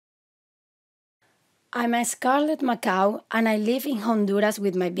I'm a Scarlet Macau and I live in Honduras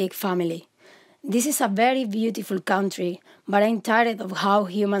with my big family. This is a very beautiful country, but I'm tired of how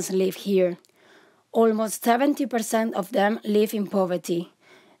humans live here. Almost 70% of them live in poverty.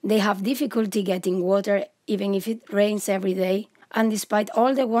 They have difficulty getting water even if it rains every day, and despite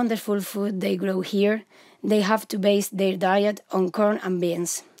all the wonderful food they grow here, they have to base their diet on corn and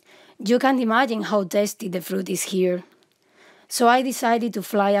beans. You can imagine how tasty the fruit is here. So I decided to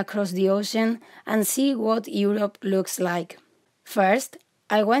fly across the ocean and see what Europe looks like. First,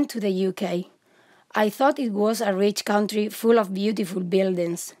 I went to the UK. I thought it was a rich country full of beautiful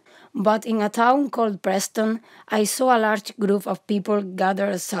buildings. But in a town called Preston, I saw a large group of people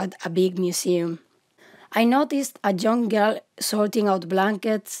gathered outside a big museum. I noticed a young girl sorting out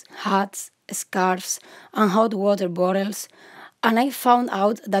blankets, hats, scarves, and hot water bottles, and I found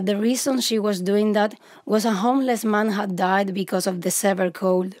out that the reason she was doing that was a homeless man had died because of the severe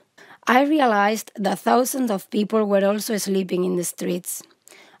cold. I realized that thousands of people were also sleeping in the streets.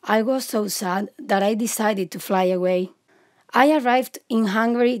 I was so sad that I decided to fly away. I arrived in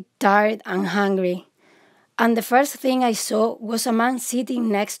Hungary tired and hungry, and the first thing I saw was a man sitting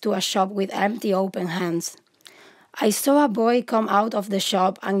next to a shop with empty open hands. I saw a boy come out of the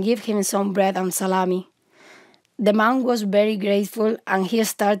shop and give him some bread and salami. The man was very grateful and he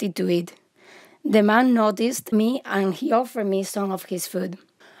started to eat. The man noticed me and he offered me some of his food.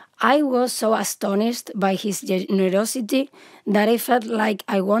 I was so astonished by his generosity that I felt like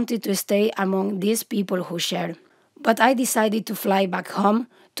I wanted to stay among these people who share. But I decided to fly back home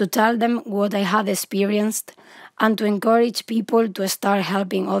to tell them what I had experienced and to encourage people to start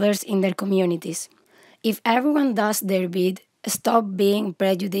helping others in their communities. If everyone does their bit, stop being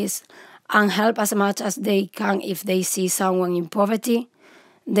prejudiced, and help as much as they can if they see someone in poverty,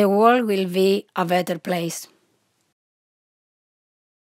 the world will be a better place.